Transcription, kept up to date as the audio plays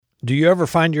Do you ever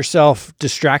find yourself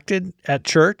distracted at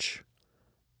church?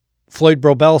 Floyd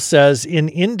Brobel says in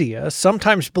India,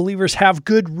 sometimes believers have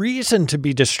good reason to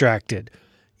be distracted,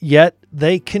 yet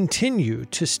they continue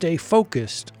to stay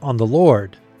focused on the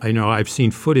Lord. I know I've seen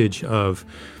footage of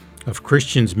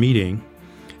Christians meeting,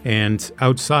 and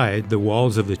outside the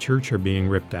walls of the church are being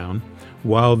ripped down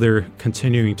while they're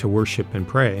continuing to worship and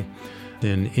pray.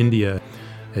 In India,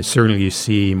 certainly you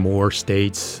see more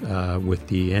states with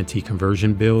the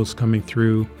anti-conversion bills coming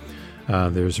through.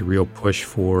 There's a real push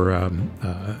for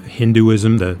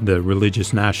Hinduism, the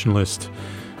religious nationalist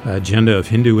agenda of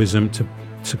Hinduism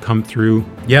to come through.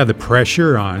 Yeah, the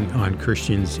pressure on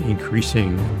Christians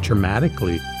increasing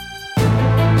dramatically.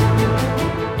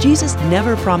 Jesus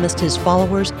never promised his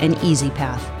followers an easy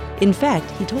path. In fact,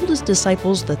 he told his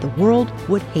disciples that the world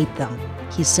would hate them.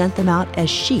 He sent them out as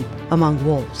sheep among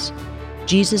wolves.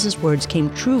 Jesus' words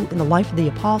came true in the life of the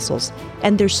apostles,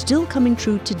 and they're still coming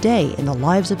true today in the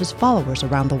lives of his followers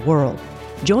around the world.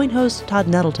 Join host Todd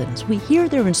Nettleton as we hear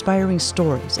their inspiring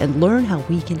stories and learn how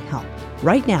we can help.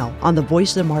 Right now on the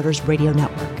Voice of the Martyrs Radio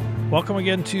Network. Welcome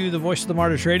again to the Voice of the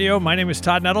Martyrs Radio. My name is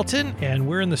Todd Nettleton, and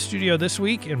we're in the studio this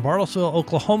week in Bartlesville,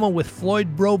 Oklahoma with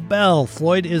Floyd Brobel.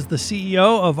 Floyd is the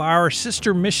CEO of our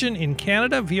sister mission in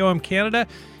Canada, VOM Canada.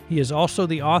 He is also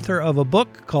the author of a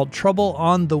book called Trouble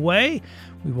on the Way.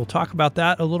 We will talk about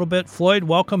that a little bit. Floyd,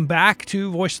 welcome back to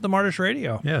Voice of the Martyrs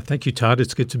Radio. Yeah, thank you, Todd.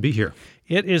 It's good to be here.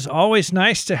 It is always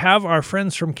nice to have our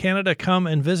friends from Canada come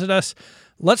and visit us.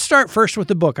 Let's start first with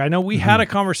the book. I know we had a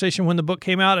conversation when the book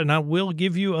came out, and I will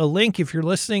give you a link if you're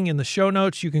listening in the show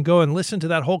notes. You can go and listen to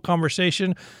that whole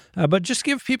conversation, but just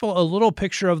give people a little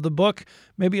picture of the book,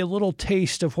 maybe a little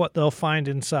taste of what they'll find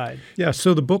inside. Yeah,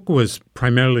 so the book was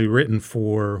primarily written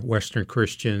for Western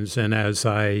Christians, and as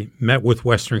I met with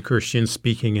Western Christians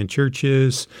speaking in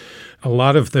churches, a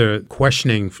lot of the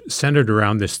questioning centered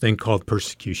around this thing called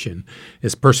persecution.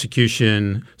 Is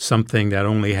persecution something that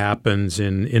only happens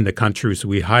in the countries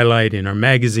we highlight in our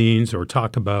magazines or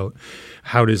talk about?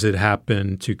 How does it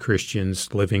happen to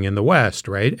Christians living in the West,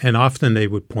 right? And often they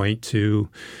would point to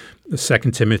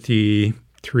 2 Timothy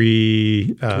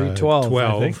 3:12,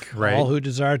 I think. Right? All who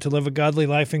desire to live a godly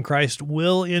life in Christ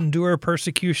will endure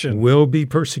persecution. Will be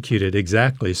persecuted,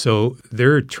 exactly. So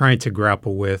they're trying to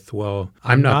grapple with, well,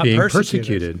 I'm not being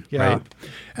persecuted, yeah. Right?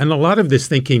 And a lot of this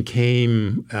thinking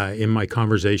came in my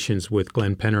conversations with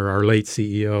Glenn Penner, our late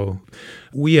CEO.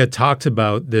 We had talked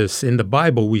about this. In the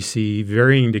Bible, we see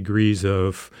varying degrees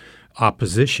of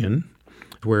opposition,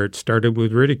 where it started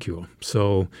with ridicule.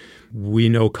 So we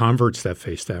know converts that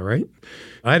face that, right?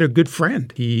 I had a good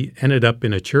friend. He ended up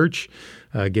in a church,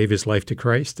 gave his life to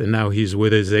Christ, and now he's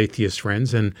with his atheist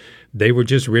friends, and they would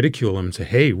just ridicule him and say,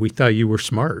 hey, we thought you were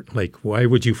smart. Like, why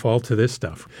would you fall to this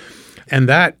stuff? And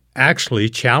that actually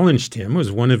challenged him,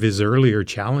 was one of his earlier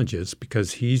challenges,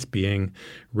 because he's being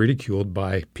ridiculed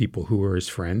by people who are his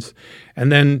friends.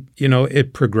 And then,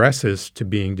 it progresses to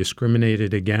being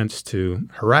discriminated against, to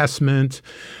harassment,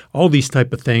 all these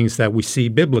type of things that we see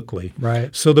biblically.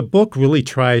 Right. So the book really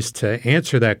tries to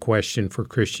answer that question for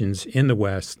Christians in the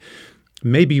West.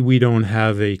 Maybe we don't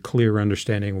have a clear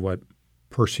understanding of what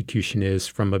persecution is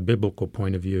from a biblical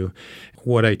point of view.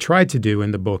 What I tried to do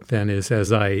in the book then is,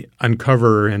 as I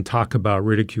uncover and talk about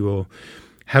ridicule,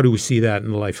 how do we see that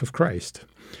in the life of Christ?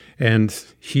 And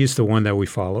he's the one that we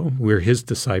follow. We're his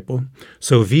disciple.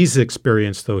 So if he's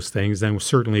experienced those things, then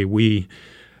certainly we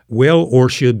will or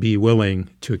should be willing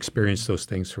to experience those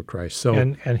things for Christ. So,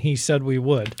 and he said we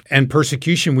would. And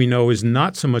persecution, we know, is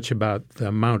not so much about the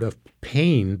amount of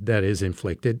pain that is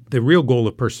inflicted. The real goal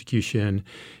of persecution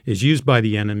is used by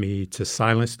the enemy to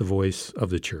silence the voice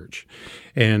of the church.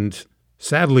 And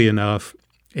sadly enough,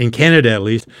 in Canada at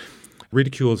least,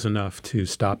 ridicule is enough to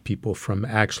stop people from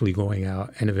actually going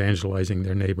out and evangelizing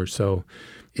their neighbors. So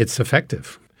it's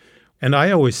effective. And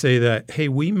I always say that, hey,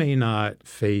 we may not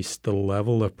face the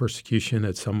level of persecution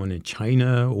that someone in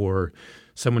China or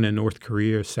someone in North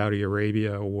Korea, Saudi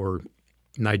Arabia, or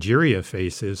Nigeria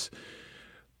faces,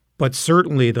 but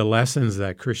certainly the lessons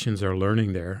that Christians are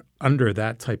learning there under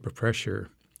that type of pressure,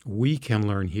 we can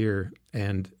learn here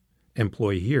and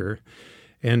employ here.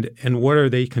 And what are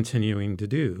they continuing to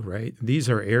do, right? These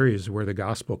are areas where the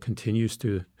gospel continues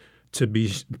to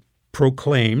be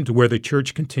proclaimed, where the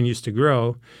church continues to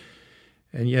grow.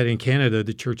 And yet in Canada,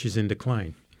 the church is in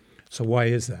decline. So why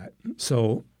is that?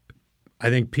 So I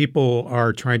think people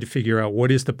are trying to figure out,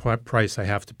 what is the price I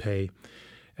have to pay?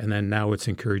 And then now it's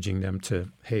encouraging them to,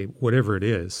 hey, whatever it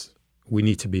is, we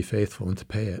need to be faithful and to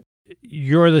pay it.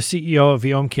 You're the CEO of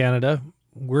VOM Canada.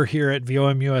 We're here at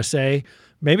VOM USA.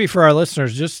 Maybe for our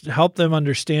listeners, just help them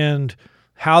understand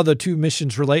how the two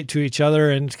missions relate to each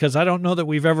other, and because I don't know that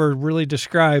we've ever really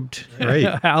described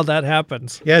how that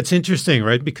happens. Yeah, it's interesting,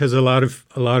 right? Because a lot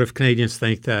of Canadians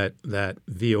think that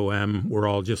VOM, we're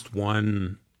all just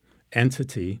one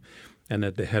entity, and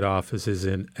that the head office is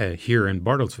here in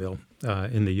Bartlesville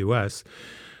in the U.S.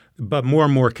 But more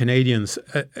and more Canadians,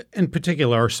 in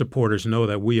particular our supporters, know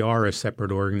that we are a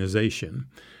separate organization,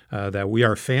 that we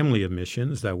are a family of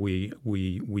missions, that we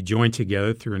join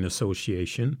together through an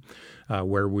association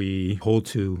where we hold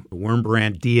to worm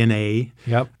brand DNA,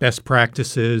 best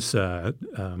practices.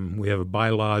 We have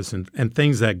bylaws and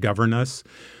things that govern us,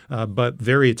 but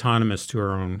very autonomous to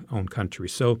our own country.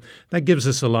 So that gives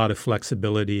us a lot of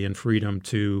flexibility and freedom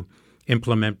to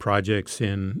implement projects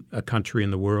in a country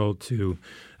in the world, to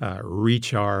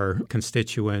reach our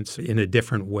constituents in a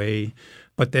different way,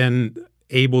 but then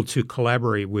able to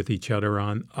collaborate with each other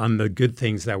on the good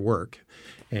things that work.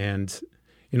 And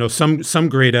some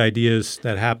great ideas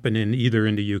that happen either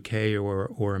in the UK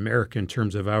or America in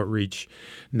terms of outreach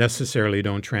necessarily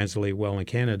don't translate well in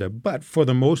Canada. But for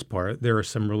the most part, there are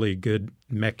some really good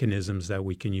mechanisms that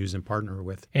we can use and partner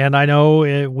with. And I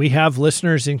know we have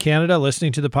listeners in Canada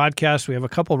listening to the podcast. We have a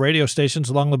couple radio stations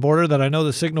along the border that I know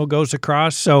the signal goes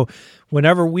across. So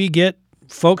whenever we get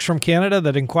folks from Canada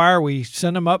that inquire, we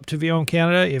send them up to VOM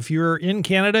Canada. If you're in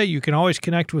Canada, you can always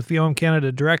connect with VOM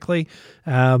Canada directly.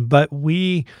 But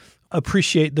we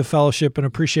appreciate the fellowship and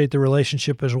appreciate the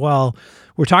relationship as well.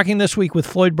 We're talking this week with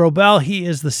Floyd Brobell. He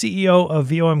is the CEO of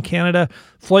VOM Canada.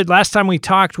 Floyd, last time we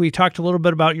talked a little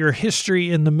bit about your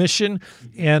history in the mission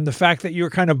and the fact that you were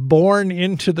kind of born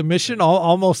into the mission,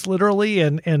 almost literally,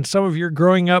 and some of your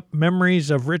growing up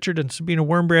memories of Richard and Sabina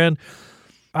Wormbrand.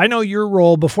 I know your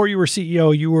role before you were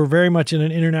CEO, you were very much in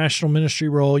an international ministry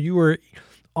role. You were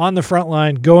on the front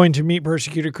line going to meet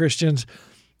persecuted Christians.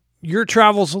 Your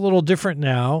travel's a little different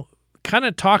now. Kind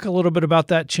of talk a little bit about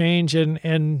that change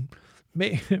and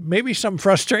maybe some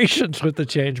frustrations with the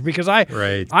change, because I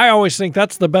always think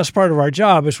that's the best part of our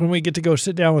job is when we get to go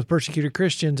sit down with persecuted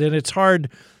Christians, and it's hard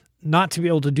not to be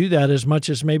able to do that as much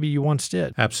as maybe you once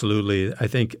did. Absolutely. I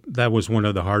think that was one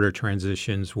of the harder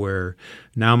transitions where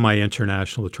now my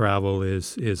international travel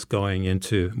is going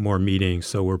into more meetings.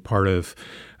 So we're part of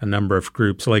a number of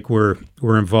groups. Like we're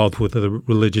involved with the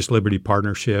Religious Liberty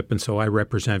Partnership, and so I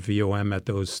represent VOM at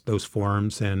those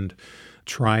forums and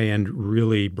try and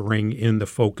really bring in the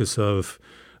focus of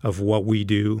what we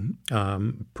do,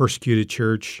 persecuted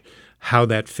church, how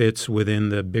that fits within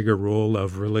the bigger role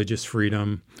of religious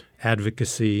freedom,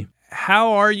 advocacy.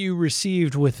 How are you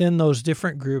received within those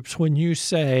different groups when you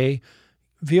say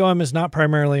VOM is not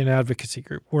primarily an advocacy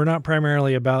group? We're not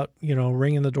primarily about,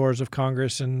 ringing the doors of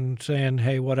Congress and saying,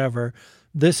 hey, whatever.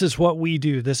 This is what we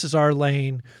do. This is our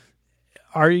lane.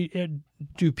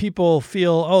 Do people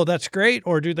feel, oh, that's great?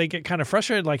 Or do they get kind of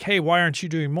frustrated like, hey, why aren't you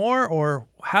doing more? Or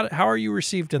how are you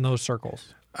received in those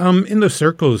circles? In those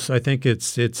circles, I think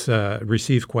it's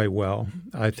received quite well.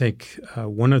 I think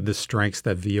one of the strengths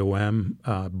that VOM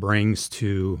brings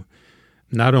to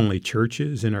not only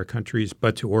churches in our countries,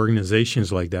 but to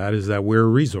organizations like that is that we're a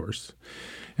resource.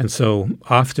 And so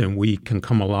often we can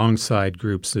come alongside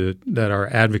groups that are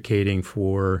advocating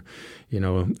for,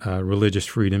 religious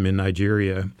freedom in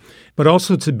Nigeria, but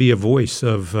also to be a voice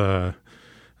of, I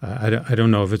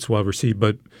don't know if it's well received,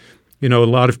 but a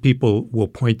lot of people will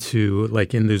point to,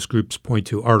 like in those groups, point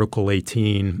to Article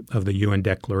 18 of the UN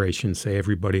Declaration, say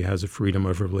everybody has a freedom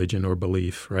of religion or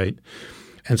belief, right?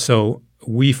 And so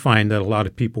we find that a lot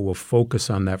of people will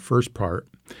focus on that first part.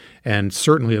 And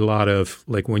certainly a lot of,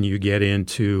 like when you get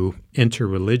into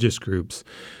interreligious groups,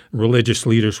 religious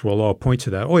leaders will all point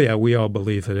to that. Oh, yeah, we all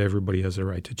believe that everybody has a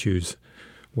right to choose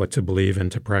what to believe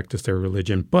and to practice their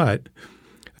religion. But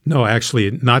no,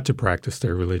 actually not to practice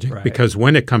their religion, right. Because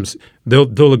when it comes,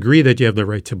 they'll agree that you have the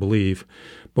right to believe,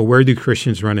 but where do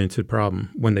Christians run into the problem?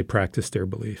 When they practice their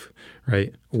belief,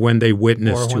 right? When they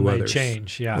witness to others. When they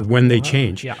change, yeah. When they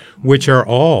change, which are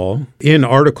all in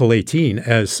Article 18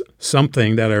 as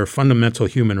something that are fundamental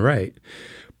human right.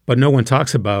 But no one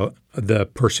talks about the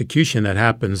persecution that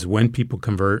happens when people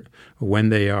convert, when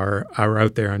they are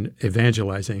out there and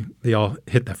evangelizing. They all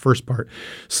hit that first part.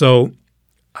 So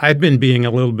I've been being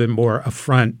a little bit more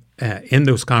upfront in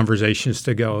those conversations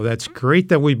to go, that's great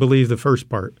that we believe the first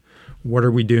part. What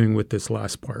are we doing with this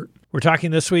last part? We're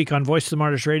talking this week on Voice of the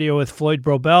Martyrs Radio with Floyd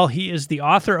Brobell. He is the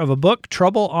author of a book,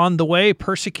 Trouble on the Way,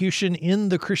 Persecution in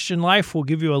the Christian Life. We'll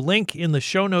give you a link in the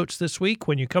show notes this week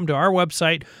when you come to our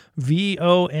website,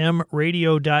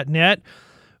 vomradio.net.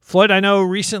 Floyd, I know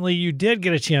recently you did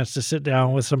get a chance to sit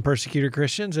down with some persecuted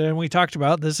Christians, and we talked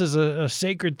about this is a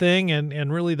sacred thing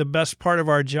and really the best part of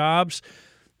our jobs.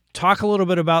 Talk a little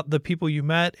bit about the people you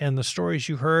met and the stories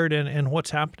you heard and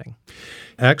what's happening.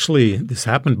 Actually, this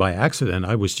happened by accident.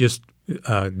 I was just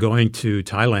going to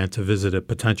Thailand to visit a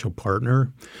potential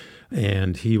partner,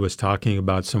 and he was talking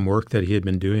about some work that he had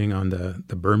been doing on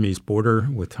the Burmese border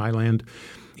with Thailand.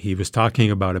 He was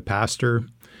talking about a pastor.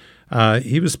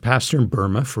 He was a pastor in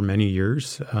Burma for many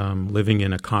years, living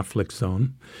in a conflict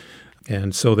zone.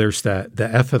 And so there's the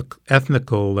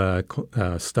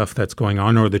ethnical stuff that's going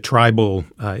on, or the tribal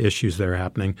issues that are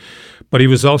happening. But he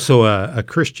was also a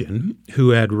Christian who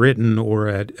had written or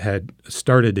had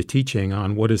started a teaching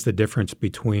on what is the difference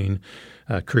between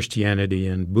Christianity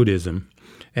and Buddhism.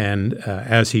 And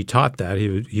as he taught that,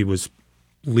 he was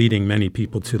leading many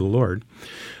people to the Lord.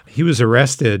 He was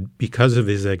arrested because of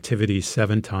his activities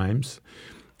 7 times.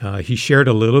 He shared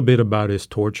a little bit about his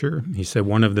torture. He said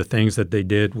one of the things that they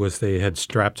did was they had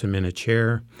strapped him in a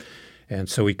chair, and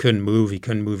so he couldn't move. He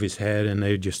couldn't move his head, and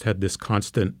they just had this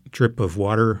constant drip of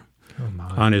water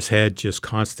on his head, just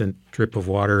constant drip of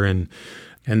water. And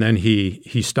then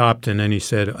he stopped, and then he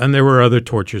said, and there were other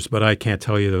tortures, but I can't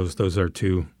tell you those. Those are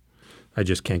too, I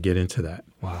just can't get into that.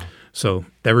 Wow. So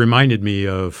that reminded me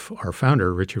of our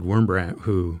founder, Richard Wurmbrand,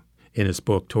 who in his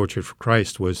book, Tortured for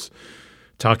Christ, was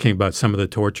talking about some of the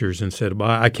tortures and said,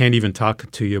 well, I can't even talk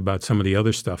to you about some of the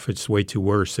other stuff. It's way too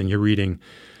worse. And you're reading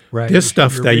this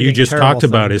stuff that you just talked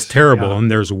about is terrible, and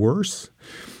there's worse.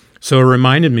 So it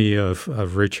reminded me of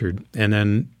Richard. And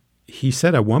then he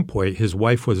said at one point his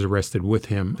wife was arrested with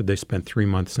him. They spent 3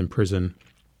 months in prison,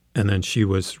 and then she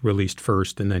was released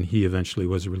first, and then he eventually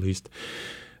was released.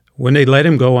 When they let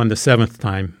him go on the 7th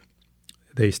time,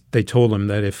 they told him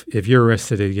that if you're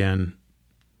arrested again,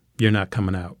 you're not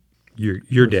coming out.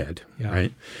 You're dead,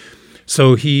 right?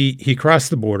 So he crossed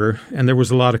the border, and there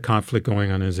was a lot of conflict going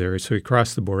on in his area. So he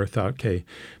crossed the border, thought, okay,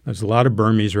 there's a lot of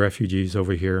Burmese refugees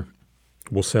over here.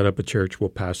 We'll set up a church. We'll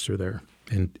pastor there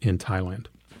in Thailand.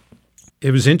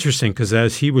 It was interesting because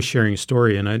as he was sharing his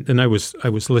story, and I was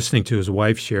listening to his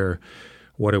wife share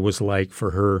what it was like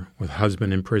for her with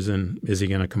husband in prison. Is he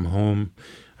going to come home?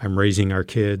 I'm raising our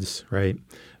kids, right?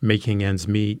 Making ends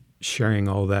meet, sharing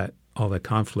all that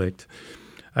conflict.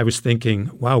 I was thinking,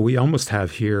 wow, we almost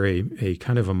have here a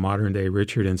kind of a modern-day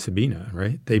Richard and Sabina,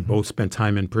 right? They both spent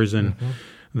time in prison.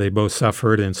 They both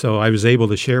suffered. And so I was able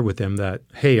to share with them that,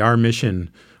 hey, our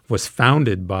mission was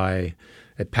founded by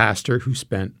a pastor who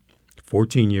spent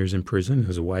 14 years in prison,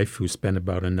 his wife who spent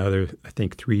about another, I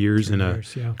think, 3 years in a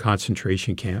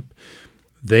concentration camp.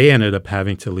 They ended up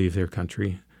having to leave their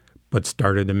country, but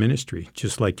started a ministry,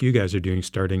 just like you guys are doing,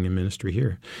 starting a ministry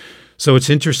here. So it's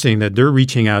interesting that they're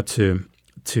reaching out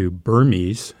to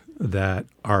Burmese that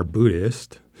are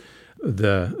Buddhist.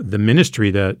 The ministry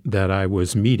that I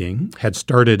was meeting had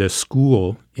started a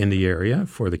school in the area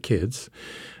for the kids.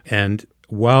 And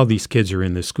while these kids are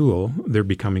in the school, they're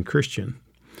becoming Christian.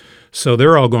 So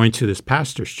they're all going to this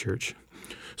pastor's church.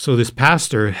 So this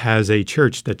pastor has a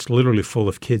church that's literally full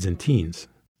of kids and teens.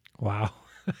 Wow.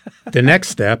 The next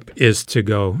step is to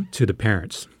go to the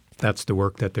parents. That's the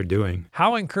work that they're doing.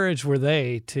 How encouraged were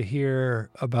they to hear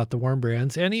about the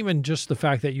Wurmbrands, and even just the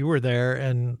fact that you were there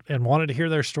and wanted to hear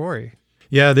their story?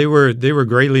 Yeah, they were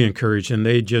greatly encouraged, and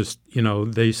they just,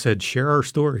 they said, share our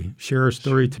story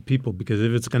to people, because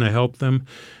if it's going to help them,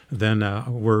 then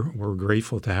we're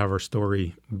grateful to have our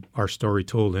story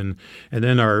told. And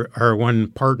then our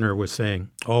one partner was saying,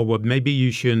 oh, well, maybe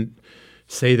you shouldn't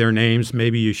say their names,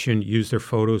 maybe you shouldn't use their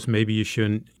photos, maybe you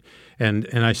shouldn't. And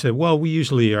I said, well, we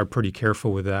usually are pretty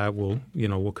careful with that.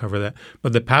 We'll cover that.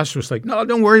 But the pastor was like, no,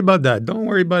 don't worry about that. Don't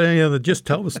worry about any of it. Just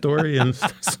tell the story. And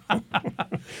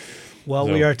Well,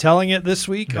 we are telling it this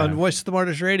week on Voice of the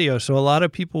Martyrs Radio, so a lot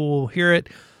of people will hear it.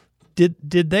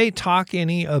 Did they talk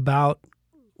any about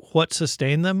what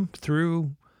sustained them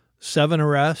through 7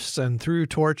 arrests and through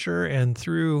torture and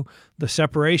through the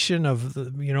separation of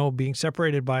being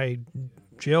separated by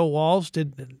jail walls?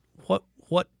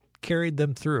 What carried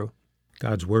them through?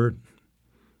 God's word.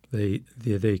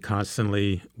 They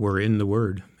constantly were in the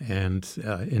word, and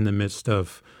in the midst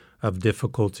of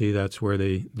difficulty, that's where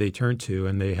they turned to.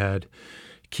 And they had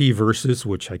key verses,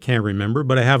 which I can't remember,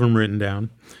 but I have them written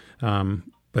down.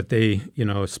 But they,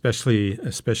 especially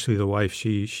the wife,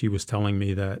 she was telling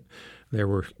me that there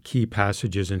were key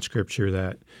passages in Scripture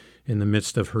that in the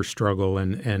midst of her struggle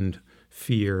and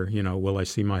fear, will I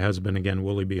see my husband again?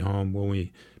 Will he be home? Will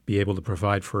we be able to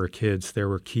provide for our kids? There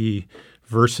were key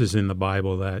verses in the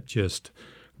Bible that just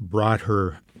brought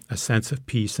her a sense of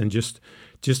peace and just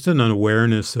an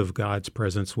awareness of God's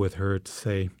presence with her to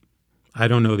say, I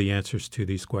don't know the answers to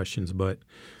these questions, but,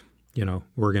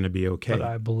 we're going to be okay. But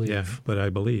I believe. Yeah, but I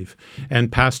believe. And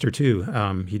pastor, too,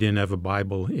 he didn't have a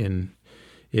Bible in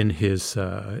in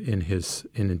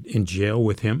jail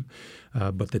with him,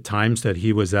 but the times that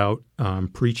he was out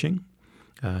preaching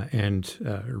and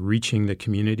reaching the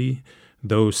community,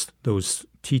 those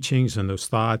teachings and those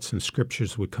thoughts and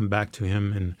scriptures would come back to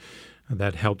him, and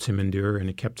that helped him endure, and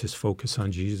it kept his focus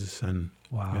on Jesus. And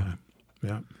wow,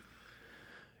 yeah.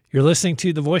 You're listening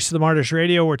to the Voice of the Martyrs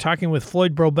Radio. We're talking with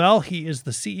Floyd Brobell. He is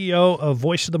the CEO of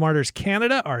Voice of the Martyrs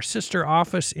Canada, our sister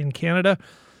office in Canada.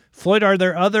 Floyd, are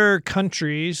there other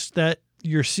countries that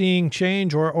you're seeing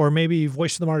change, or maybe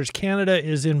Voice of the Martyrs Canada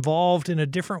is involved in a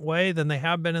different way than they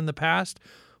have been in the past?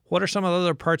 What are some of the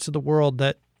other parts of the world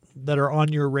that are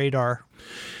on your radar?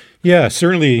 Yeah,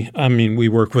 certainly. I mean, we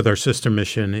work with our sister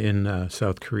mission in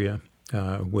South Korea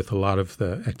with a lot of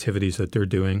the activities that they're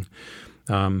doing.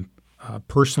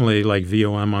 Personally, like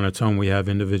VOM on its own, we have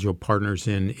individual partners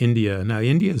in India. Now,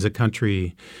 India is a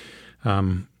country,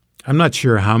 I'm not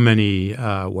sure how many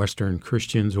Western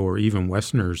Christians or even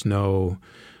Westerners know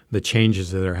the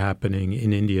changes that are happening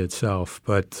in India itself.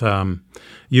 But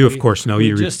you, of course, know.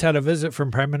 We just had a visit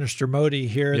from Prime Minister Modi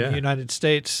here in the United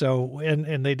States, so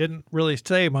and they didn't really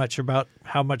say much about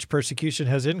how much persecution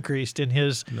has increased in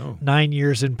his 9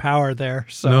 years in power there.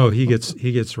 So. No, he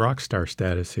gets rock star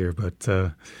status here, but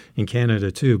in Canada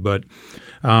too. But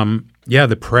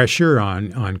the pressure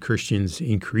on Christians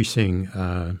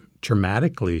increasing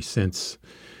dramatically since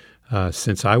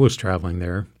I was traveling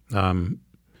there.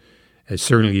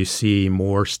 Certainly you see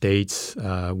more states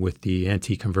with the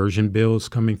anti-conversion bills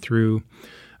coming through.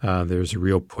 There's a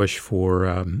real push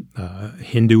for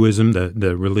Hinduism,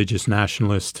 the religious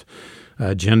nationalist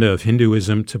agenda of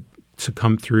Hinduism to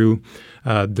come through.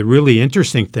 The really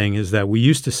interesting thing is that we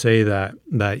used to say that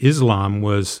Islam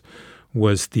was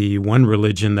the one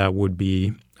religion that would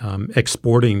be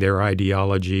exporting their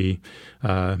ideology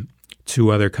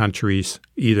to other countries,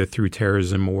 either through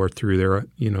terrorism or through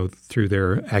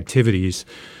their activities.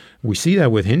 We see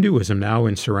that with Hinduism now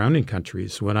in surrounding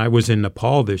countries. When I was in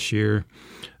Nepal this year,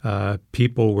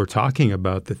 people were talking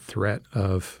about the threat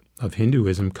of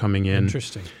Hinduism coming in.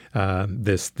 Interesting.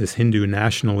 This Hindu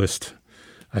nationalist,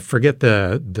 I forget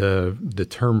the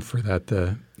term for that,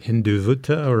 the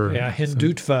Hindutva or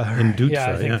Hindutva. Hindutva.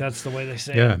 Yeah, I think that's the way they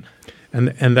say it. Yeah.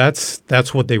 And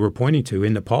that's what they were pointing to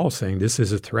in Nepal, saying this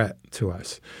is a threat to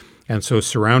us. And so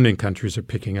surrounding countries are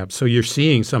picking up. So you're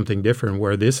seeing something different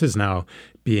where this is now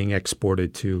being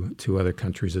exported to other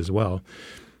countries as well.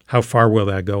 How far will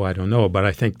that go? I don't know. But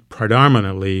I think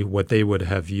predominantly what they would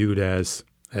have viewed as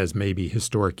maybe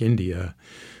historic India,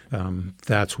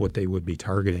 that's what they would be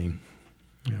targeting.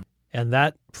 Yeah. And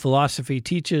that philosophy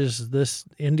teaches this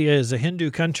India is a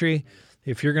Hindu country.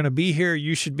 If you're going to be here,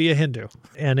 you should be a Hindu.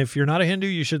 And if you're not a Hindu,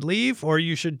 you should leave or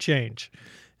you should change.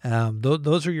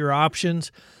 Those are your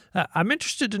options. I'm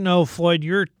interested to know, Floyd,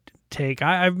 your take.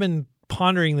 I've been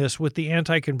pondering this with the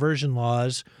anti-conversion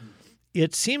laws.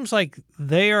 It seems like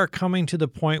they are coming to the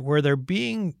point where they're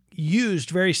being used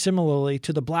very similarly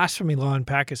to the blasphemy law in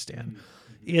Pakistan.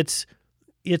 It's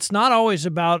not always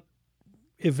about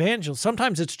evangelism.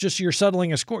 Sometimes it's just you're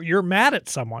settling a score. You're mad at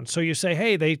someone. So you say,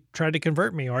 hey, they tried to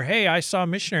convert me, or hey, I saw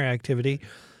missionary activity.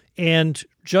 And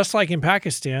just like in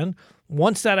Pakistan,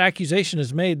 once that accusation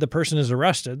is made, the person is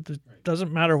arrested. It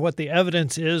doesn't matter what the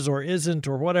evidence is or isn't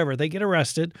or whatever. They get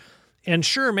arrested. And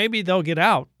sure, maybe they'll get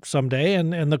out someday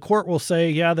and the court will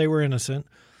say, yeah, they were innocent.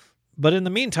 But in the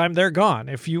meantime, they're gone.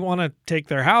 If you want to take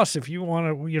their house, if you want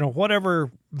to,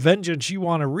 whatever vengeance you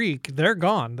want to wreak, they're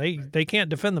gone. They can't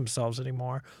defend themselves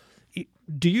anymore.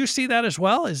 Do you see that as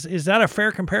well? Is that a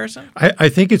fair comparison? I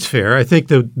think it's fair. I think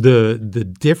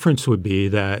the difference would be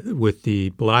that with the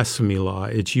blasphemy law,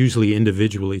 it's usually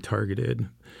individually targeted.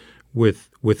 With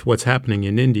what's happening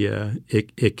in India,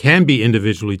 it can be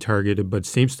individually targeted, but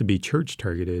seems to be church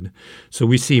targeted. So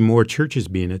we see more churches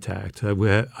being attacked.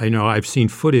 I know I've seen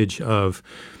footage of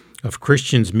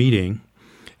Christians meeting,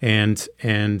 and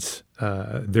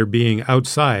they're being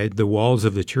outside. The walls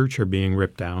of the church are being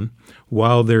ripped down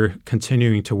while they're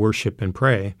continuing to worship and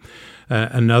pray.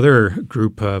 Another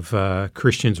group of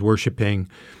Christians worshiping.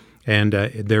 And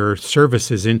their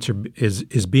service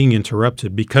is being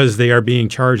interrupted because they are being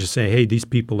charged to say, hey, these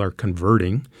people are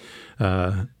converting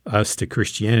us to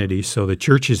Christianity. So the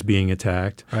church is being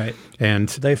attacked. Right. And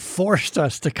they forced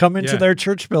us to come into their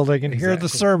church building and hear the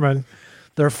sermon.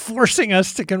 They're forcing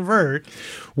us to convert.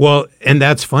 Well, and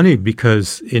that's funny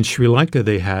because in Sri Lanka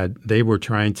they were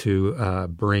trying to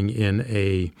bring in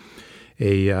a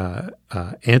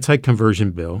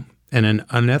anti-conversion bill and an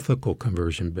unethical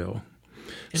conversion bill.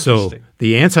 So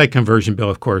the anti-conversion bill,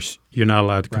 of course, you're not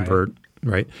allowed to convert,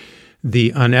 right?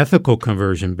 The unethical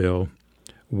conversion bill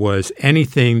was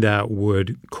anything that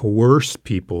would coerce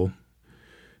people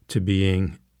to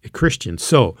being a Christian.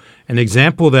 So an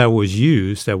example that was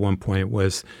used at one point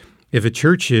was if a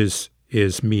church is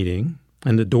meeting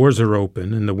and the doors are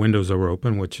open and the windows are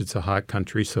open, which it's a hot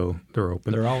country, so they're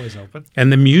open. They're always open.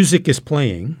 And the music is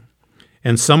playing,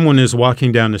 and someone is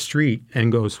walking down the street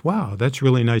and goes, wow, that's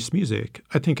really nice music.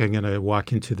 I think I'm going to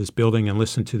walk into this building and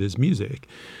listen to this music.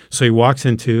 So he walks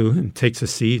into and takes a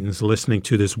seat and is listening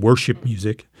to this worship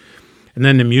music. And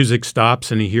then the music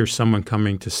stops and he hears someone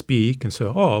coming to speak. And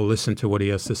so, I'll listen to what he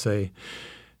has to say.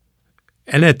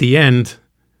 And at the end,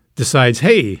 decides,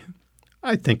 hey,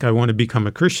 I think I want to become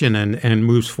a Christian, and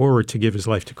moves forward to give his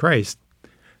life to Christ.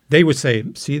 They would say,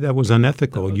 see, that was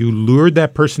unethical. You lured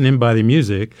that person in by the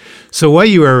music. So what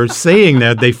you are saying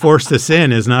that they forced us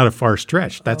in is not a far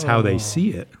stretch. That's how they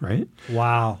see it, right?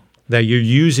 Wow. That you're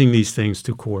using these things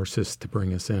to coerce us, to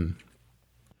bring us in.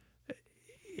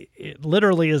 It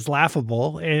literally is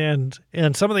laughable. And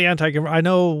some of the I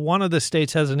know one of the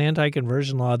states has an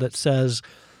anti-conversion law that says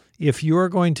if you're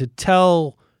going to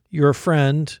tell your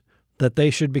friend that they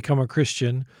should become a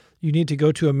Christian, you need to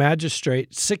go to a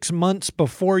magistrate 6 months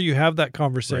before you have that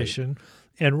conversation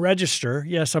and register.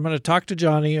 Yes, I'm going to talk to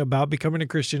Johnny about becoming a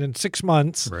Christian in 6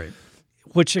 months. Right.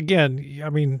 Which again, I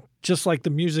mean, just like the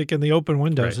music and the open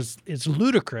windows, it's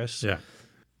ludicrous. Yeah.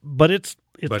 But it's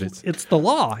the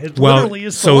law. It literally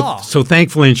is the law. So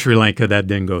thankfully in Sri Lanka that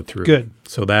didn't go through. Good.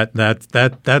 So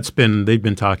that's been, they've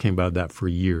been talking about that for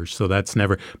years. So that's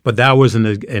never, but that was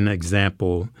an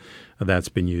example that's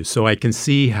been used. So I can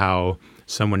see how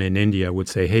someone in India would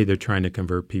say, hey, they're trying to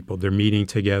convert people. They're meeting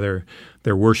together.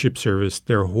 Their worship service,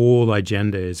 their whole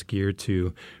agenda is geared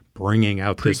to bringing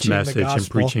out this message and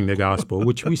preaching the gospel,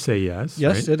 which we say yes.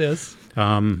 Yes, right? it is.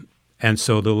 And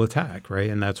so they'll attack, right?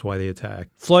 And that's why they attack.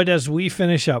 Floyd, as we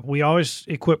finish up, we always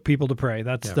equip people to pray.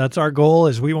 That's our goal.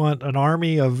 Is we want an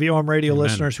army of VOM radio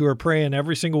listeners who are praying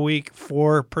every single week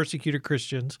for persecuted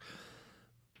Christians.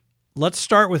 Let's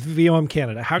start with VOM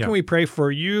Canada. How can we pray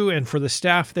for you and for the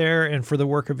staff there and for the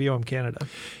work of VOM Canada?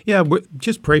 Yeah,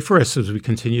 just pray for us as we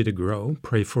continue to grow.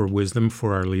 Pray for wisdom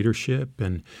for our leadership,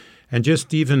 and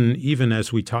just even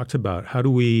as we talked about, how do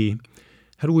we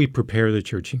prepare the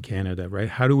church in Canada, right?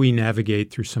 How do we navigate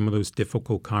through some of those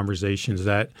difficult conversations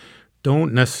that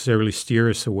don't necessarily steer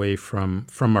us away from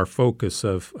our focus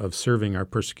of serving our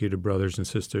persecuted brothers and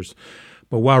sisters,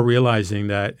 but while realizing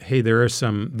that, hey, there are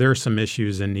some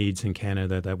issues and needs in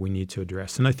Canada that we need to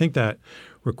address. And I think that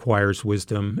requires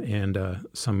wisdom and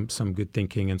some good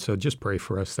thinking. And so just pray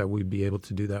for us that we'd be able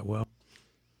to do that well.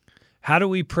 How do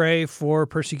we pray for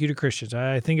persecuted Christians?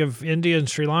 I think of India and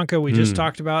Sri Lanka we just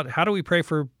talked about. How do we pray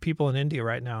for people in India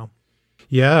right now?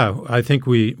 Yeah, I think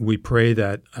we pray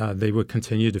that they would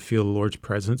continue to feel the Lord's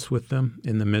presence with them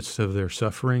in the midst of their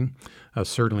suffering.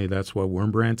 Certainly that's what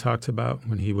Wurmbrand talked about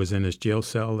when he was in his jail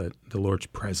cell, that the Lord's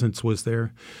presence was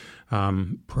there.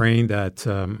 Praying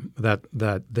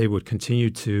that they would continue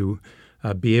to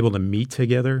be able to meet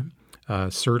together.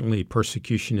 Certainly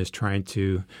persecution is trying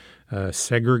to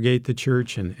segregate the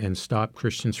church and stop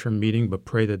Christians from meeting, but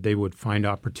pray that they would find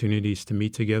opportunities to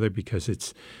meet together, because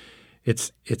it's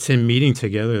in meeting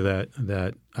together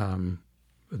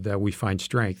that we find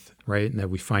strength, right? And that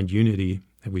we find unity,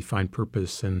 that we find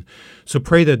purpose. And so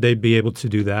pray that they'd be able to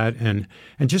do that, and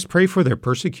just pray for their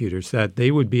persecutors, that they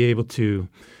would be able to,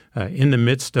 in the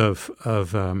midst of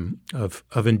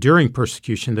enduring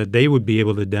persecution, that they would be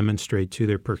able to demonstrate to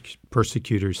their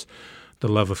persecutors the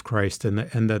love of Christ, and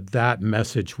that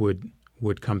message would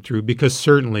come through. Because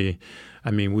certainly,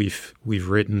 I mean, you've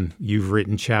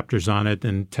written chapters on it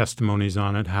and testimonies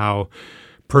on it, how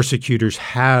persecutors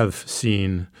have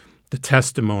seen the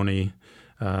testimony,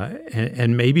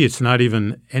 and maybe it's not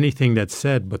even anything that's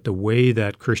said, but the way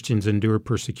that Christians endure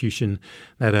persecution,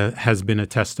 that has been a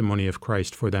testimony of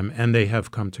Christ for them, and they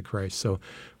have come to Christ. So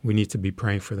we need to be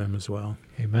praying for them as well.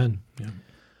 Amen. Yeah.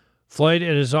 Floyd,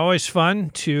 it is always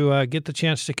fun to get the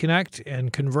chance to connect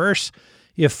and converse.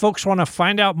 If folks want to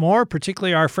find out more,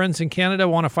 particularly our friends in Canada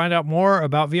want to find out more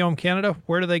about VOM Canada,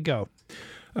 where do they go?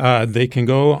 They can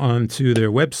go onto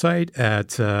their website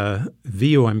at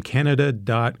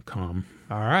vomcanada.com.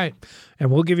 All right. And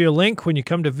we'll give you a link when you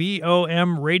come to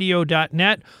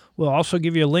vomradio.net. We'll also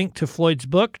give you a link to Floyd's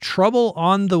book, Trouble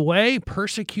on the Way,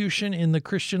 Persecution in the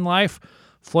Christian Life.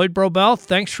 Floyd Brobell,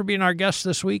 thanks for being our guest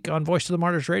this week on Voice of the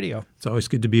Martyrs Radio. It's always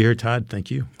good to be here, Todd. Thank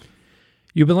you.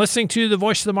 You've been listening to the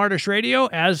Voice of the Martyrs Radio.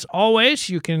 As always,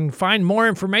 you can find more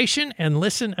information and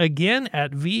listen again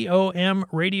at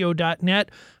vomradio.net.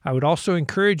 I would also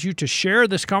encourage you to share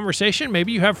this conversation.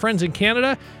 Maybe you have friends in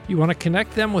Canada. You want to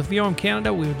connect them with VOM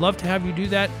Canada. We would love to have you do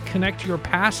that. Connect your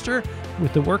pastor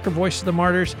with the work of Voice of the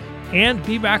Martyrs, and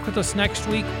be back with us next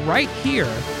week right here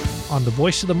on the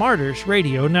Voice of the Martyrs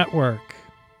Radio Network.